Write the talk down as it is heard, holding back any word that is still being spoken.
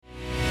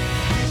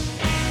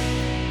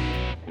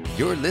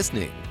You're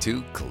listening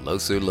to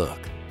Closer Look.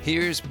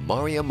 Here's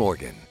Marya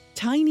Morgan.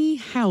 Tiny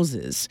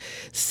houses.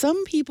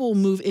 Some people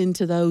move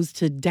into those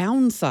to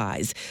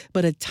downsize,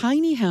 but a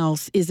tiny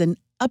house is an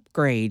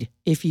upgrade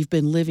if you've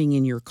been living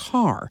in your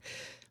car.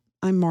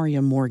 I'm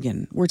Marya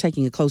Morgan. We're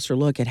taking a closer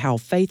look at how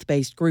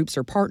faith-based groups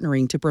are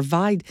partnering to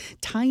provide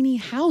tiny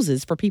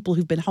houses for people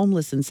who've been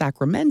homeless in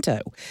Sacramento.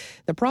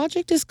 The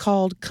project is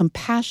called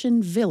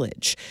Compassion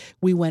Village.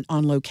 We went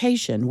on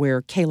location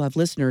where K-Love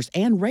listeners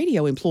and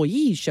radio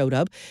employees showed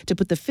up to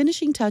put the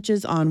finishing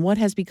touches on what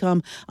has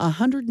become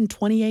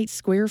 128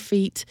 square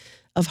feet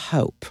of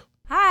hope.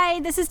 Hi,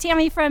 this is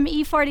Tammy from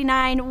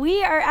E49.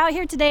 We are out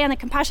here today on the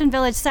Compassion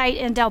Village site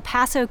in Del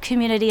Paso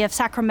community of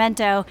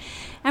Sacramento,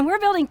 and we're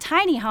building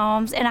tiny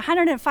homes in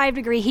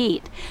 105-degree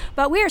heat.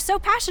 But we are so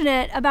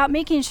passionate about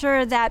making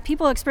sure that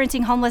people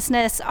experiencing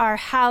homelessness are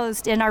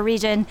housed in our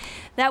region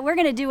that we're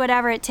going to do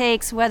whatever it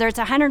takes, whether it's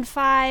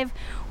 105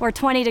 or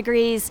 20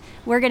 degrees,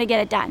 we're going to get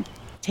it done.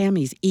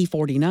 Tammy's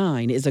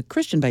E49 is a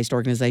Christian-based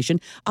organization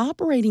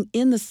operating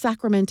in the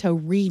Sacramento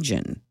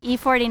region.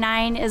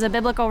 E49 is a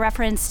biblical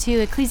reference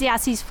to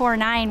Ecclesiastes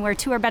 4:9, where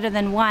two are better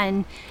than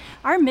one.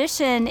 Our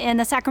mission in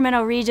the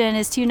Sacramento region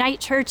is to unite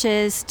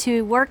churches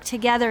to work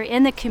together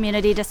in the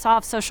community to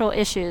solve social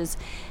issues.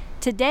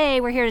 Today,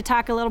 we're here to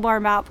talk a little more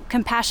about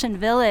Compassion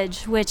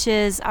Village, which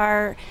is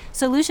our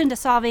solution to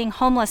solving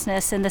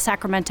homelessness in the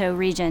Sacramento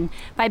region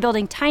by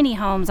building tiny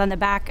homes on the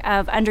back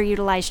of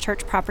underutilized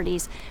church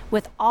properties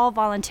with all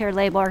volunteer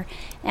labor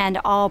and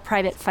all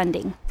private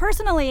funding.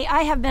 Personally,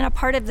 I have been a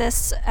part of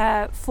this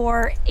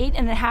for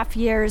 8.5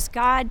 years.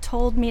 God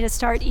told me to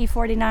start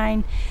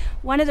E49.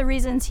 One of the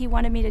reasons he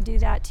wanted me to do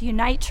that, to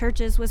unite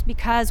churches, was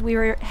because we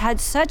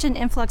had such an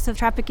influx of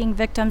trafficking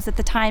victims at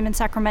the time in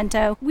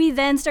Sacramento. We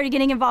then started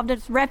getting involved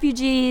with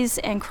refugees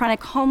and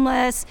chronic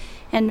homeless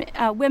and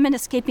women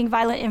escaping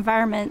violent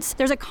environments.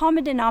 There's a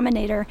common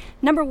denominator.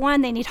 Number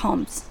one, they need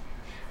homes.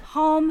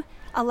 Home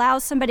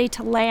allows somebody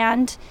to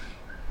land,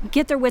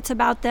 get their wits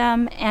about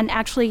them, and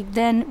actually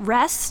then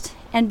rest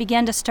and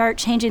begin to start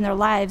changing their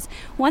lives.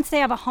 Once they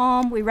have a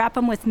home, we wrap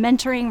them with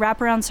mentoring,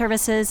 wraparound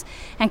services,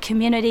 and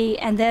community,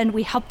 and then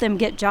we help them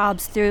get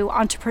jobs through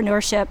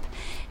entrepreneurship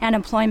and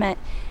employment.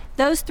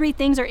 Those three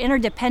things are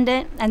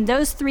interdependent, and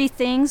those three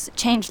things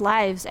change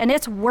lives, and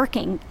it's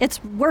working.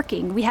 It's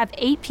working. We have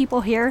 8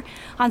 people here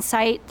on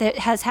site. That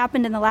has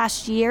happened in the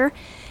last year,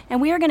 and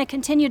we are going to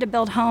continue to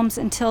build homes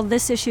until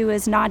this issue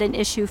is not an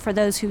issue for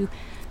those who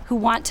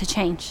want to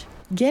change.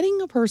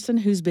 Getting a person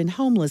who's been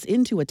homeless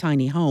into a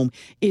tiny home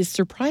is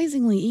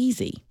surprisingly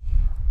easy.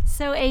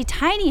 So a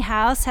tiny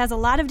house has a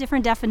lot of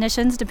different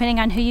definitions depending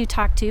on who you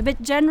talk to,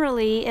 but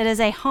generally it is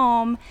a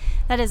home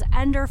that is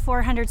under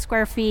 400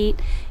 square feet,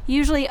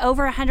 usually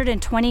over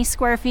 120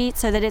 square feet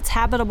so that it's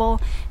habitable,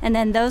 and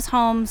then those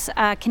homes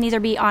can either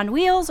be on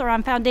wheels or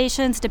on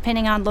foundations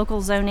depending on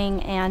local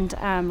zoning and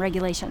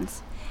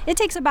regulations. It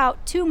takes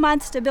about 2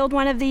 months to build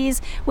one of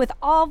these with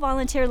all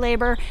volunteer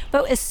labor,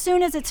 but as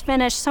soon as it's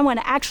finished, someone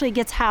actually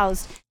gets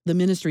housed. The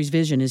ministry's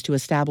vision is to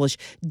establish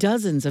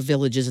dozens of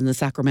villages in the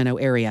Sacramento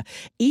area.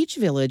 Each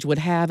village would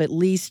have at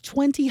least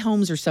 20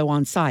 homes or so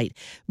on site,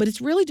 but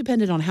it's really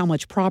dependent on how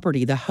much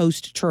property the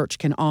host church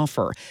can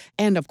offer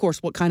and, of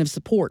course, what kind of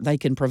support they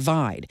can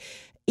provide.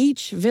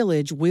 Each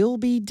village will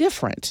be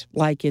different.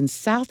 Like in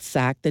South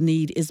Sac, the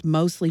need is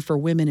mostly for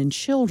women and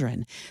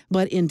children.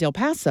 But in Del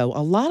Paso,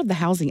 a lot of the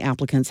housing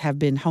applicants have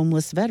been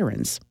homeless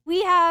veterans.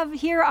 We have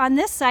here on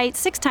this site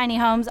 6 tiny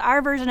homes.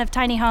 Our version of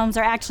tiny homes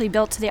are actually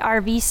built to the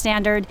RV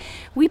standard.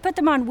 We put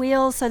them on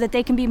wheels so that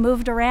they can be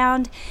moved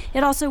around.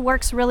 It also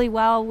works really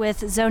well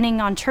with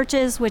zoning on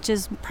churches, which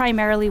is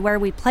primarily where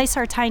we place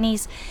our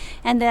tinies.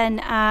 And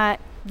then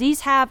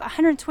these have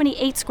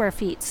 128 square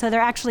feet. So they're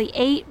actually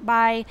 8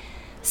 by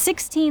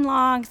 16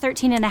 long,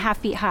 13 and a half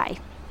feet high.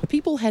 The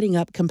people heading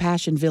up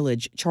Compassion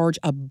Village charge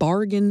a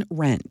bargain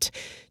rent,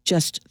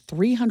 just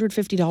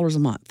 $350 a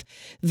month.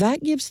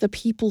 That gives the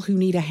people who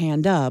need a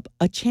hand up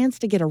a chance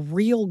to get a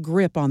real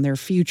grip on their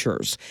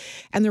futures.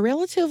 And the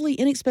relatively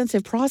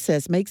inexpensive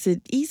process makes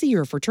it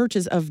easier for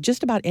churches of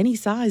just about any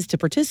size to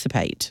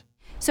participate.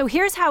 So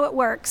here's how it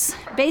works.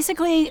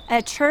 Basically,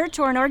 a church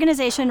or an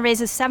organization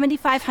raises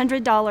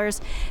 $7,500.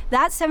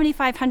 That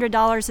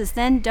 $7,500 is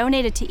then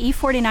donated to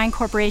E49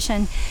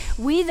 Corporation.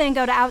 We then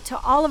go out to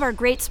all of our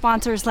great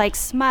sponsors like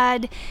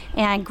SMUD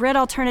and Grid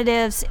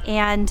Alternatives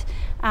and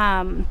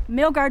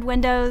Millguard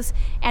Windows,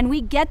 and we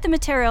get the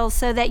materials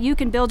so that you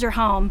can build your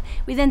home.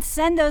 We then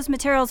send those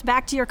materials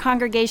back to your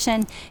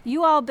congregation.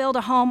 You all build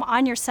a home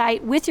on your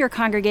site with your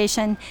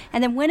congregation,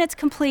 and then when it's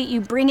complete, you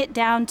bring it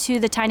down to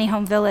the tiny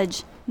home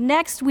village.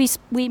 Next,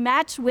 we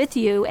match with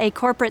you a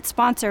corporate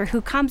sponsor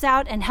who comes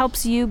out and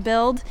helps you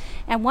build.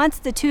 And once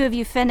the two of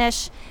you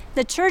finish,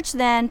 the church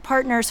then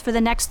partners for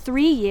the next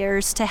 3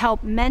 years to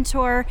help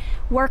mentor,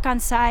 work on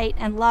site,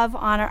 and love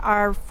on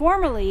our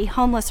formerly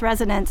homeless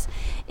residents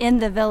in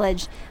the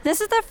village.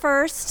 This is the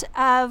first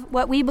of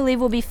what we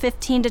believe will be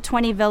 15 to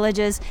 20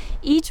 villages.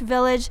 Each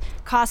village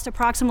costs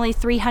approximately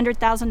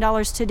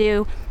 $300,000 to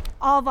do,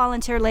 all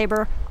volunteer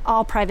labor,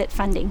 all private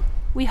funding.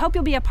 We hope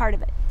you'll be a part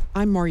of it.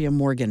 I'm Marya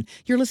Morgan.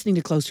 You're listening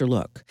to Closer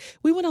Look.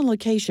 We went on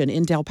location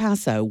in Del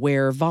Paso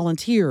where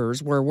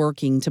volunteers were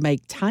working to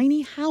make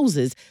tiny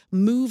houses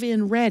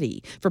move-in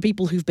ready for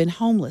people who've been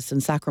homeless in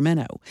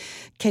Sacramento.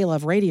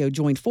 K-Love Radio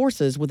joined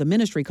forces with a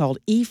ministry called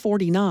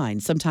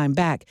E49 some time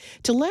back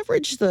to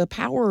leverage the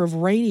power of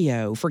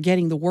radio for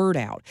getting the word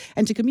out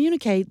and to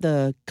communicate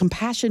the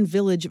Compassion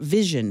Village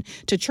vision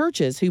to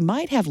churches who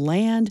might have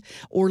land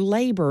or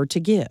labor to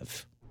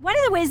give. One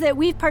of the ways that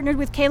we've partnered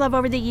with K-Love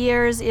over the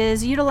years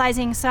is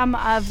utilizing some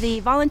of the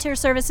volunteer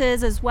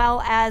services, as well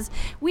as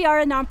we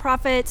are a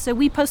nonprofit, so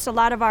we post a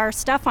lot of our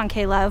stuff on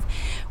K-Love.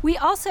 We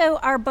also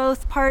are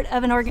both part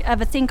of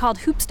a thing called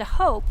Hoops to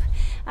Hope,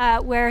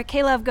 where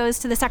K-Love goes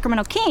to the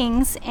Sacramento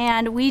Kings,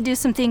 and we do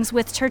some things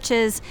with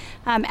churches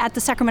at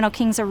the Sacramento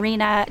Kings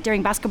Arena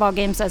during basketball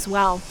games as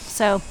well.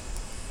 So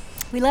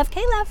we love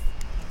K-Love.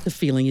 The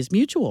feeling is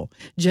mutual.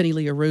 Jenny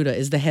Lee Arruda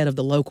is the head of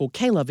the local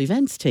K-Love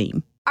events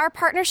team. Our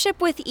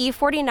partnership with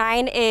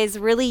E49 is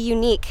really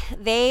unique.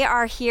 They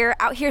are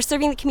out here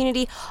serving the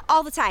community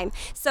all the time.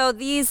 So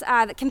these,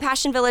 the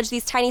Compassion Village,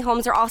 these tiny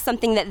homes are all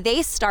something that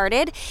they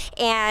started,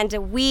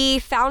 and we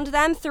found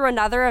them through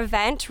another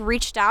event,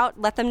 reached out,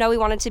 let them know we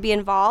wanted to be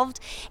involved,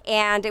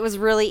 and it was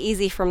really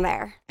easy from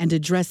there. And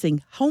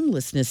addressing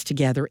homelessness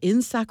together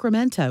in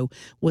Sacramento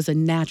was a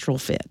natural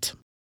fit.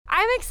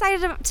 I'm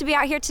excited to be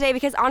out here today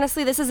because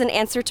honestly, this is an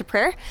answer to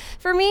prayer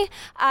for me.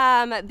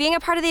 Being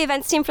a part of the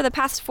events team for the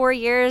past 4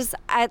 years,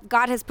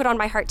 God has put on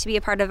my heart to be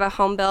a part of a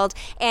home build,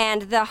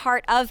 and the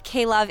heart of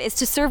K-Love is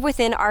to serve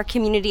within our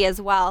community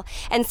as well.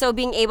 And so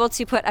being able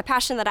to put a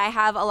passion that I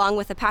have along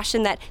with a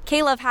passion that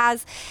K-Love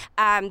has,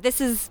 this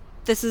is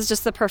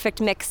just the perfect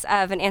mix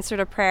of an answer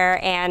to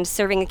prayer and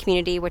serving the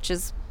community, which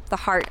is the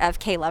heart of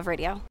K-Love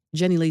Radio.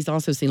 Jenny Lee's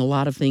also seen a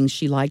lot of things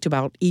she liked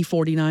about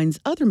E49's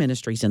other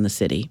ministries in the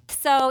city.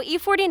 So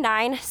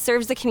E49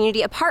 serves the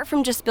community apart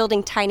from just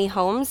building tiny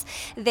homes.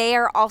 They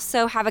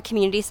also have a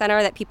community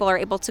center that people are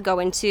able to go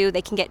into.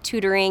 They can get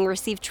tutoring,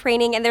 receive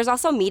training, and there's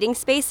also meeting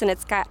space, and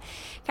it's got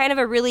kind of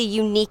a really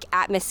unique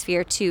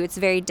atmosphere too. It's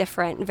very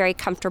different, very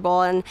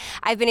comfortable, and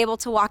I've been able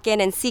to walk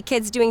in and see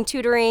kids doing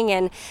tutoring,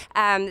 and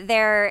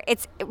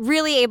it's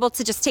really able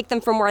to just take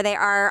them from where they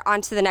are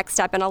onto the next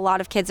step, and a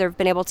lot of kids have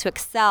been able to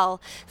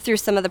excel through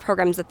some of the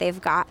programs that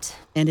they've got.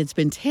 And it's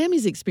been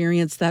Tammy's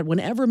experience that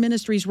whenever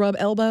ministries rub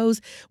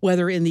elbows,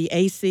 whether in the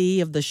AC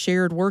of the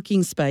shared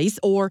working space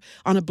or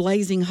on a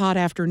blazing hot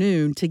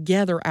afternoon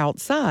together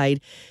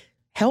outside,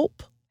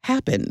 help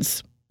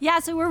happens. Yeah,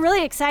 so we're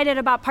really excited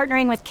about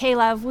partnering with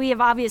K-Love. We have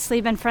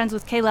obviously been friends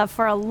with K-Love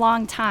for a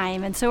long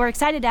time, and so we're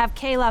excited to have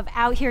K-Love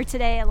out here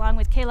today along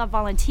with K-Love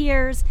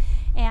volunteers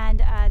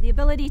and the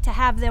ability to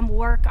have them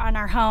work on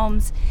our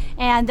homes.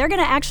 And they're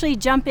going to actually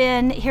jump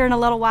in here in a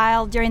little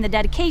while during the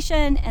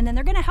dedication, and then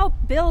they're going to help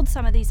build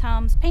some of these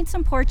homes, paint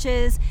some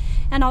porches,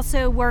 and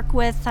also work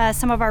with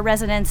some of our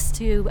residents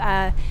to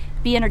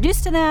be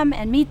introduced to them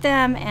and meet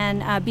them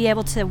and be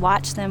able to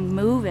watch them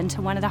move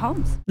into one of the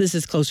homes. This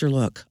is Closer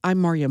Look. I'm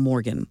Marya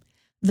Morgan.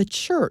 The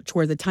church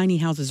where the tiny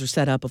houses are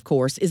set up, of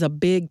course, is a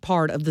big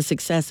part of the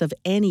success of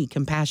any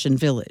Compassion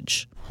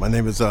Village. My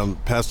name is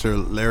Pastor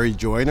Larry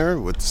Joyner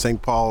with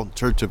St. Paul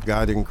Church of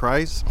God in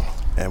Christ,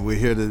 and we're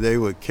here today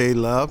with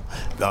K-Love.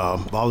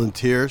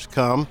 Volunteers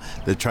come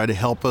to try to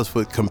help us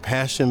with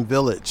Compassion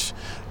Village,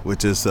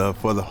 which is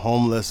for the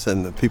homeless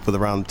and the people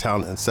around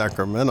town in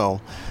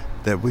Sacramento,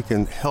 that we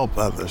can help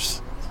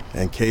others.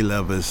 And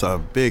K-Love is a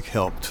big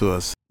help to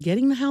us.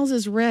 Getting the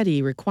houses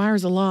ready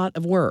requires a lot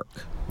of work.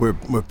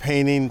 We're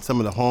painting some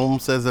of the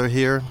homes as they're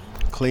here,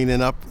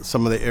 cleaning up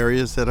some of the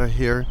areas that are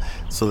here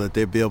so that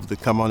they'll be able to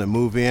come on and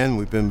move in.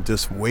 We've been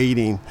just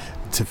waiting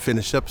to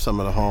finish up some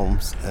of the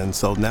homes. And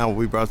so now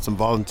we brought some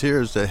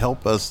volunteers to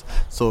help us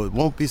so it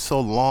won't be so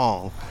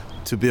long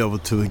to be able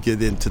to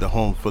get into the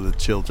home for the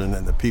children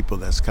and the people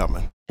that's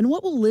coming. And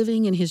what will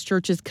living in his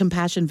church's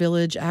Compassion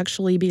Village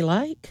actually be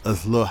like? A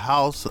little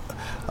house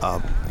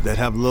that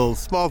have little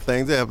small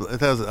things. It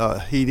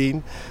has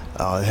heating,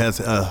 it has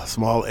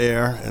small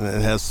air, and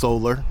it has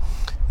solar.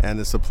 And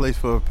it's a place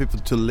for people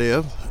to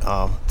live,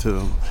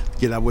 to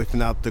get away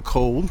from out the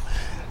cold.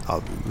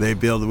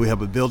 We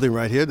have a building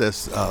right here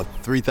that's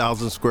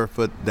 3,000 square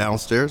foot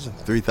downstairs,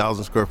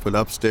 3,000 square foot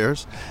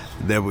upstairs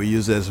that we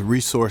use as a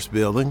resource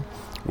building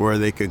where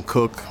they can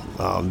cook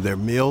their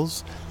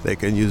meals, they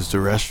can use the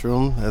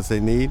restroom as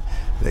they need,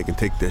 they can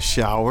take their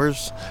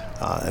showers,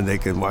 and they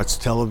can watch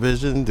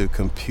television, do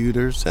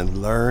computers, and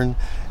learn,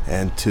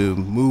 and to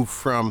move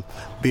from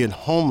being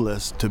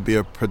homeless to be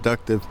a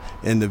productive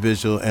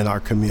individual in our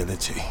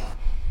community.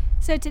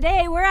 So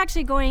today we're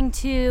actually going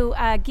to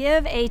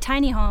give a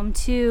tiny home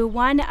to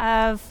one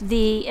of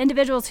the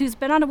individuals who's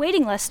been on a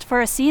waiting list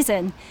for a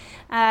season.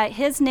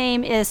 His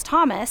name is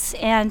Thomas,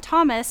 and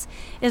Thomas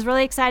is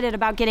really excited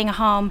about getting a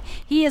home.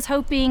 He is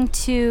hoping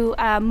to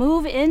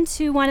move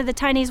into one of the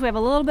tinies. We have a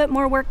little bit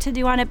more work to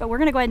do on it, but we're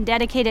going to go ahead and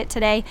dedicate it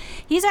today.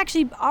 He's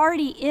actually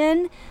already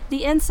in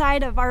the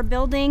inside of our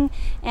building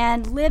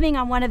and living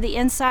on one of the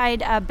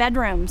inside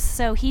bedrooms.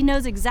 So he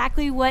knows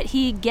exactly what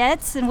he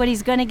gets and what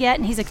he's going to get,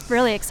 and he's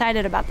really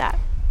excited about that.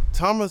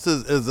 Thomas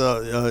is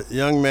a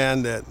young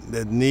man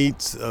that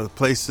needs a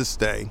place to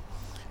stay,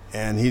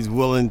 and he's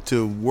willing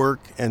to work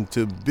and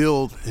to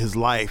build his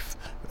life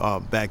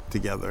back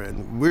together.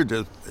 And we're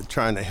just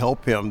trying to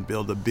help him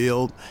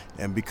build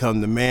and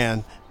become the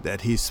man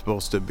that he's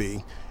supposed to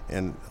be.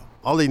 And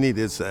all he needs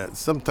is that.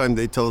 Sometimes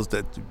they tell us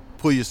that you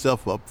pull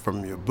yourself up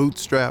from your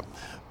bootstrap,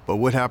 but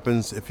what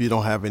happens if you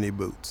don't have any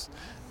boots?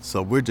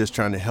 So we're just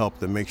trying to help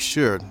to make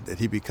sure that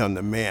he become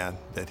the man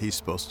that he's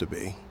supposed to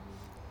be.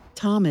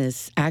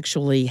 Thomas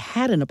actually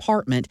had an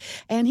apartment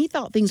and he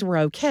thought things were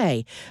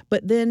okay.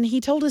 But then he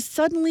told us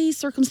suddenly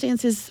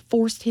circumstances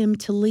forced him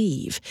to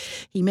leave.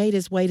 He made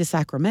his way to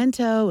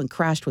Sacramento and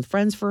crashed with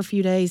friends for a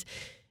few days.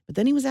 But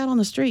then he was out on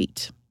the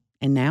street.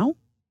 And now?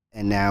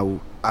 And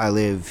now I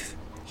live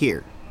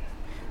here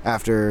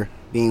after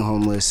being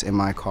homeless in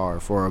my car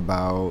for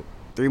about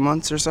 3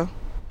 months or so.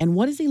 And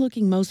what is he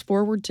looking most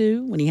forward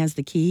to when he has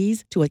the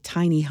keys to a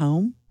tiny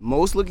home?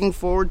 Most looking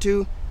forward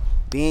to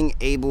being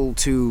able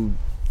to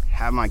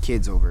have my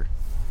kids over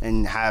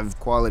and have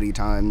quality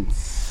time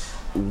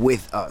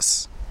with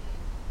us.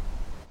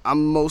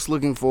 I'm most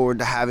looking forward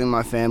to having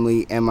my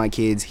family and my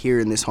kids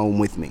here in this home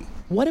with me.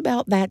 What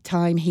about that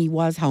time he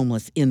was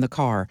homeless in the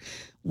car?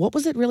 What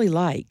was it really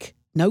like?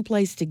 No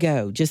place to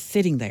go, just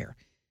sitting there.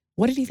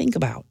 What did he think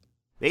about?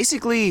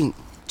 Basically,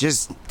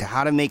 just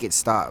how to make it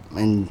stop.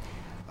 And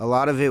a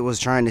lot of it was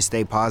trying to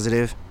stay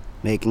positive,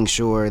 making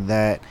sure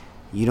that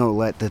you don't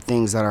let the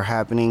things that are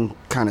happening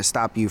kind of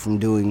stop you from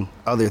doing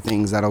other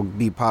things that'll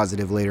be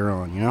positive later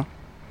on, you know?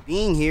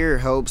 Being here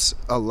helps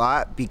a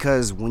lot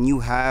because when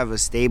you have a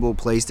stable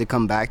place to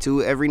come back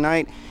to every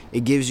night,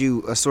 it gives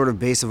you a sort of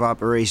base of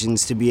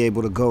operations to be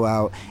able to go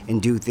out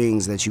and do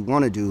things that you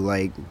want to do,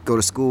 like go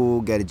to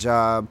school, get a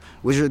job,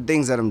 which are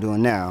things that I'm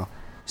doing now.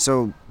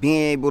 So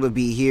being able to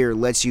be here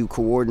lets you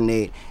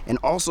coordinate, and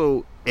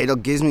also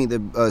it gives me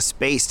the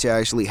space to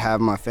actually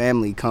have my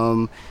family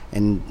come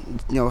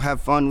and,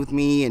 have fun with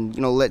me and,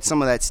 let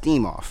some of that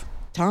steam off.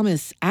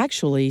 Thomas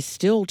actually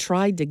still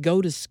tried to go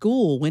to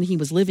school when he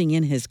was living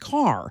in his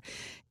car.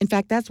 In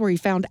fact, that's where he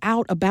found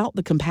out about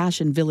the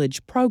Compassion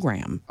Village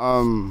program.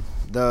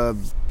 The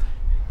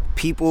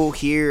people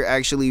here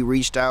actually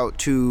reached out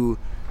to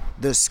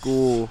the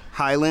school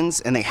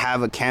Highlands, and they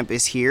have a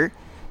campus here.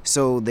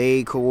 So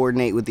they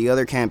coordinate with the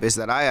other campus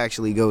that I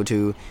actually go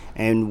to.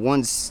 And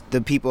once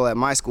the people at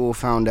my school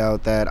found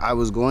out that I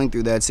was going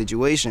through that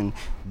situation,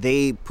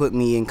 they put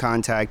me in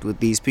contact with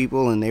these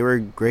people, and they were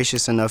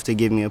gracious enough to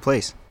give me a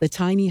place. The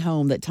tiny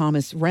home that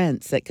Thomas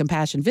rents at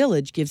Compassion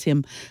Village gives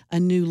him a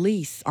new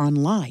lease on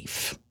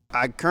life.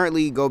 I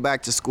currently go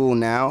back to school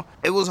now.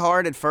 It was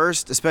hard at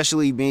first,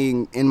 especially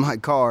being in my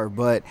car,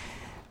 but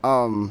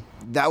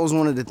that was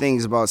one of the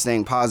things about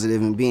staying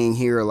positive, and being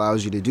here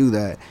allows you to do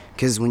that.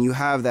 Because when you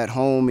have that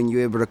home and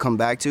you're able to come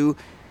back to,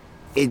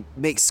 it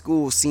makes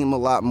school seem a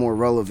lot more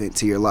relevant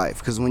to your life.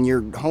 Because when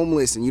you're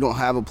homeless and you don't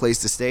have a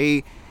place to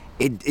stay,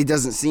 it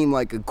doesn't seem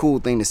like a cool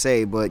thing to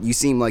say, but you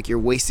seem like you're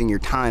wasting your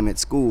time at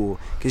school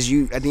because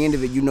at the end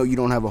of it, you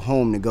don't have a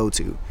home to go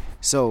to.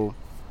 So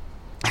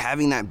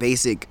having that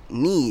basic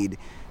need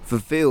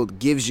fulfilled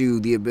gives you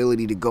the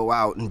ability to go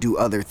out and do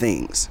other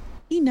things.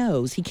 He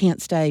knows he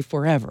can't stay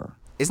forever.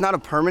 It's not a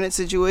permanent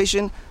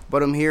situation,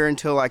 but I'm here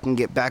until I can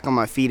get back on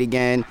my feet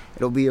again.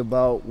 It'll be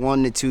about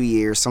 1 to 2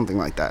 years, something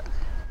like that.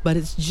 But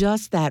it's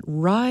just that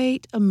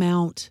right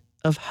amount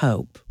of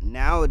hope.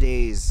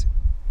 Nowadays,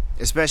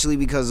 especially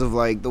because of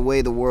the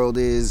way the world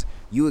is,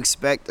 you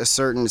expect a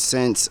certain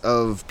sense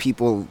of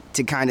people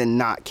to kind of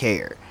not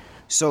care.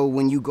 So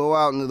when you go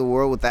out into the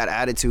world with that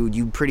attitude,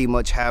 you pretty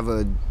much have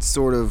a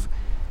sort of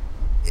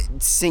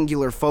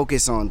singular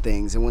focus on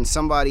things. And when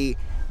somebody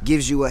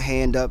gives you a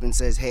hand up and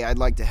says, hey, I'd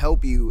like to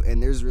help you,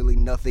 and there's really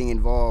nothing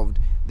involved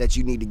that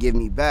you need to give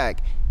me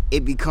back,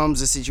 it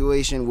becomes a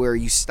situation where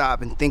you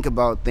stop and think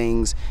about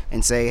things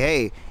and say,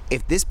 hey,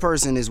 if this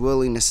person is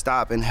willing to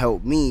stop and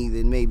help me,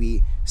 then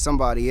maybe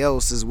somebody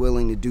else is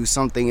willing to do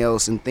something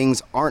else, and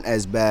things aren't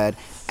as bad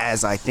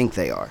as I think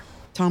they are.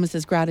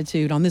 Thomas's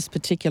gratitude on this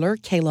particular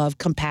K-Love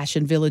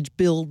Compassion Village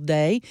Build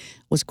Day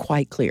was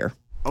quite clear.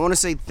 I want to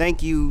say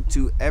thank you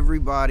to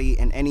everybody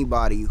and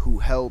anybody who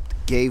helped,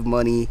 gave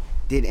money,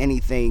 did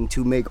anything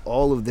to make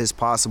all of this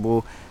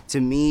possible. To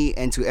me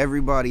and to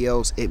everybody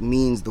else, it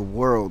means the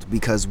world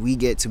because we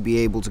get to be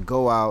able to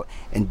go out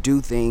and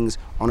do things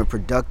on a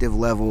productive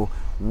level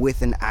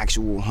with an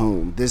actual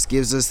home. This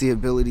gives us the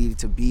ability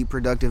to be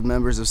productive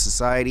members of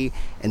society,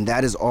 and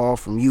that is all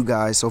from you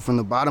guys. So from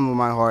the bottom of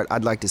my heart,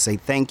 I'd like to say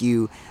thank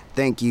you,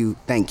 thank you,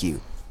 thank you.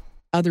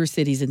 Other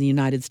cities in the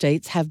United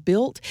States have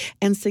built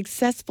and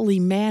successfully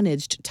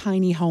managed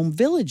tiny home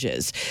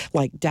villages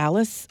like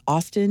Dallas,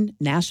 Austin,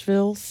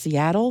 Nashville,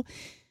 Seattle.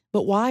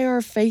 But why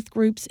are faith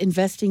groups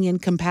investing in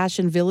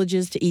compassion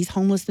villages to ease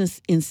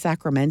homelessness in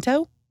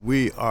Sacramento?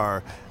 We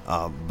are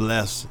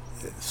blessed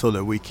so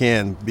that we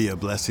can be a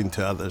blessing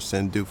to others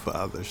and do for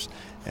others.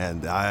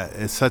 And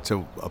it's such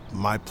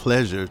my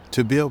pleasure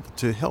to be able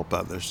to help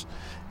others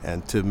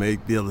and to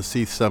be able to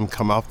see some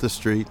come off the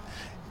street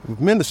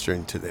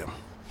ministering to them.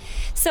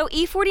 So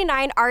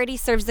E49 already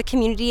serves the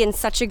community in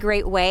such a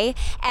great way,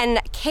 and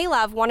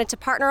K-Love wanted to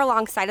partner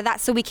alongside of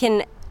that so we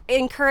can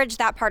encourage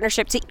that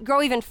partnership to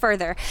grow even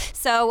further.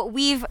 So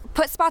we've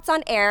put spots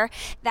on air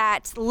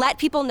that let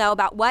people know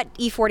about what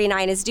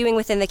E49 is doing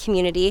within the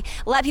community,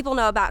 let people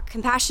know about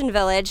Compassion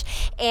Village,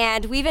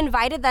 and we've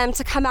invited them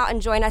to come out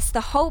and join us.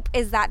 The hope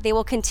is that they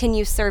will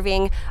continue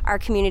serving our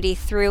community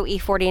through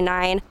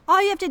E49.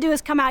 All you have to do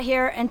is come out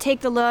here and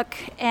take the look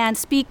and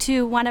speak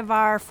to one of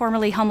our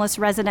formerly homeless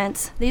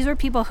residents. These were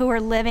people who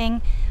were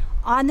living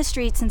on the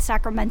streets in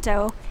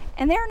Sacramento,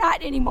 and they're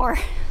not anymore.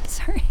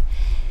 Sorry.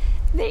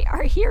 They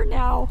are here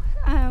now,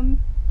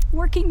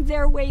 working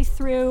their way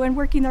through and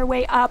working their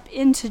way up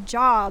into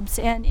jobs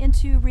and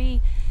into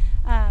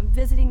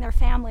visiting their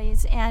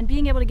families and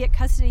being able to get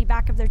custody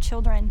back of their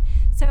children.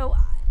 So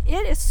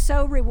it is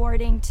so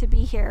rewarding to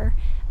be here.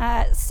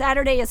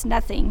 Saturday is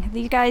nothing.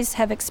 These guys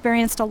have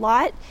experienced a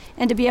lot,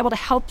 and to be able to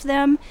help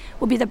them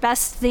will be the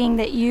best thing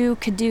that you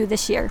could do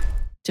this year.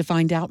 To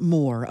find out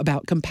more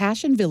about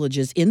Compassion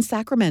Villages in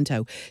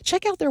Sacramento,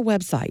 check out their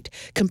website,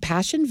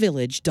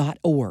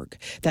 compassionvillage.org.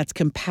 That's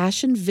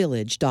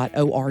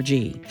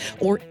compassionvillage.org.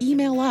 Or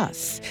email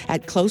us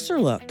at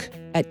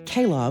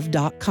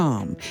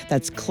closerlook@klove.com.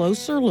 That's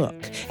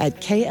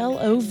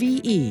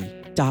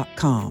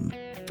closerlook@klove.com.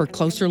 For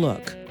Closer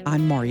Look,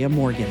 I'm Marya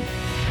Morgan.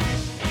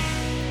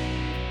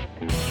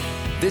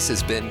 This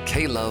has been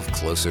K-Love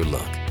Closer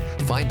Look.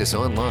 Find us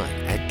online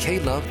at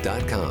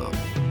klove.com.